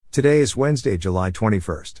Today is Wednesday, July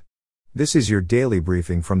 21st. This is your daily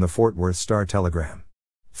briefing from the Fort Worth Star-Telegram.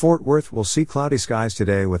 Fort Worth will see cloudy skies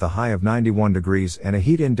today with a high of 91 degrees and a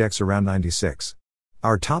heat index around 96.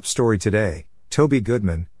 Our top story today, Toby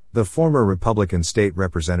Goodman, the former Republican state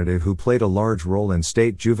representative who played a large role in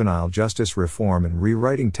state juvenile justice reform and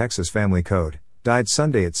rewriting Texas family code, died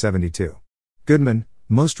Sunday at 72. Goodman,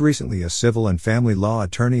 most recently a civil and family law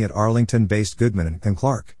attorney at Arlington-based Goodman &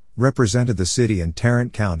 Clark, represented the city and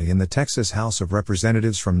Tarrant County in the Texas House of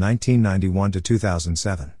Representatives from 1991 to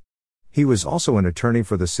 2007. He was also an attorney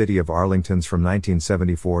for the city of Arlington's from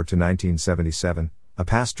 1974 to 1977, a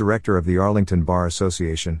past director of the Arlington Bar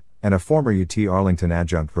Association, and a former UT Arlington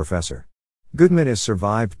adjunct professor. Goodman is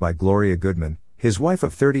survived by Gloria Goodman, his wife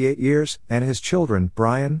of 38 years, and his children,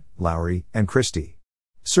 Brian, Lowry, and Christy.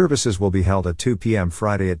 Services will be held at 2 p.m.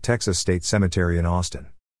 Friday at Texas State Cemetery in Austin.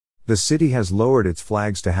 The city has lowered its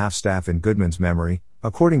flags to half-staff in Goodman's memory,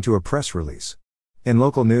 according to a press release. In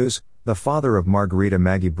local news, the father of Margarita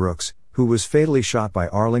Maggie Brooks, who was fatally shot by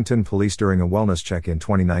Arlington police during a wellness check in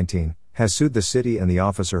 2019, has sued the city and the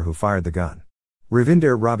officer who fired the gun.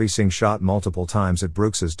 Ravinder Ravi Singh shot multiple times at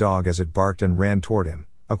Brooks's dog as it barked and ran toward him,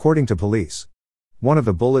 according to police. One of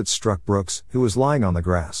the bullets struck Brooks, who was lying on the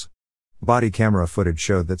grass. Body camera footage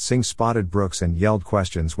showed that Singh spotted Brooks and yelled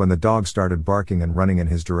questions when the dog started barking and running in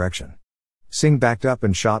his direction. Singh backed up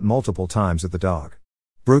and shot multiple times at the dog.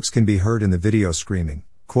 Brooks can be heard in the video screaming,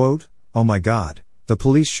 quote, "Oh my God, the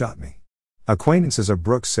police shot me." Acquaintances of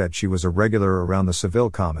Brooks said she was a regular around the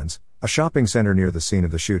Seville Commons, a shopping center near the scene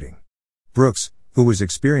of the shooting. Brooks, who was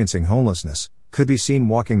experiencing homelessness, could be seen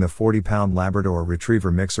walking the 40-pound Labrador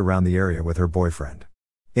Retriever mix around the area with her boyfriend.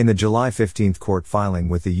 In the July 15 court filing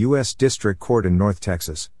with the U.S. District Court in North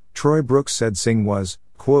Texas, Troy Brooks said Singh was,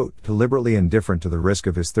 quote, "deliberately indifferent to the risk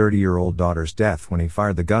of his 30-year-old daughter's death when he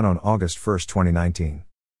fired the gun on August 1, 2019.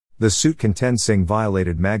 The suit contends Singh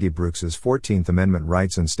violated Maggie Brooks's 14th Amendment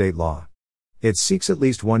rights and state law. It seeks at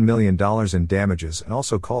least $1 million in damages and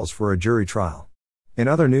also calls for a jury trial. In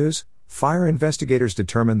other news, fire investigators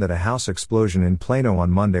determined that a house explosion in Plano on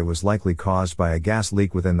Monday was likely caused by a gas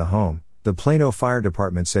leak within the home, the Plano Fire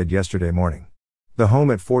Department said yesterday morning. The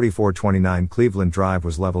home at 4429 Cleveland Drive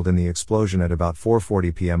was leveled in the explosion at about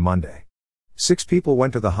 4:40 p.m. Monday. 6 people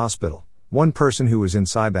went to the hospital, 1 person who was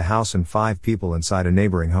inside the house and 5 people inside a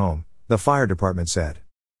neighboring home, the fire department said.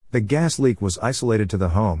 The gas leak was isolated to the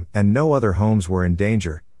home and no other homes were in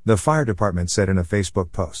danger, the fire department said in a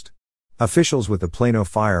Facebook post. Officials with the Plano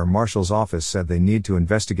Fire Marshal's office said they need to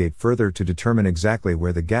investigate further to determine exactly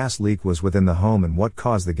where the gas leak was within the home and what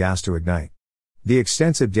caused the gas to ignite. The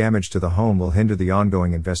extensive damage to the home will hinder the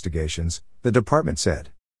ongoing investigations, the department said.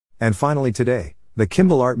 And finally today, the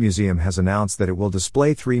Kimball Art Museum has announced that it will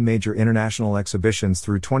display 3 major international exhibitions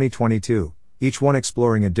through 2022, each one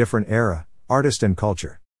exploring a different era, artist and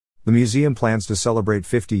culture. The museum plans to celebrate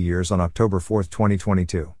 50 years on October 4,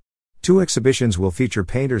 2022. 2 exhibitions will feature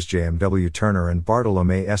painters J.M.W. Turner and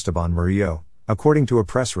Bartolomé Esteban Murillo, according to a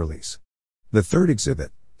press release. The third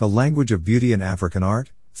exhibit, The Language of Beauty in African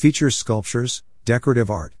Art, features sculptures, decorative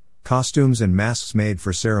art, costumes and masks made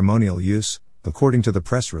for ceremonial use, according to the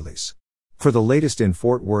press release. For the latest in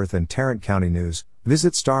Fort Worth and Tarrant County news,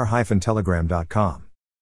 visit star-telegram.com.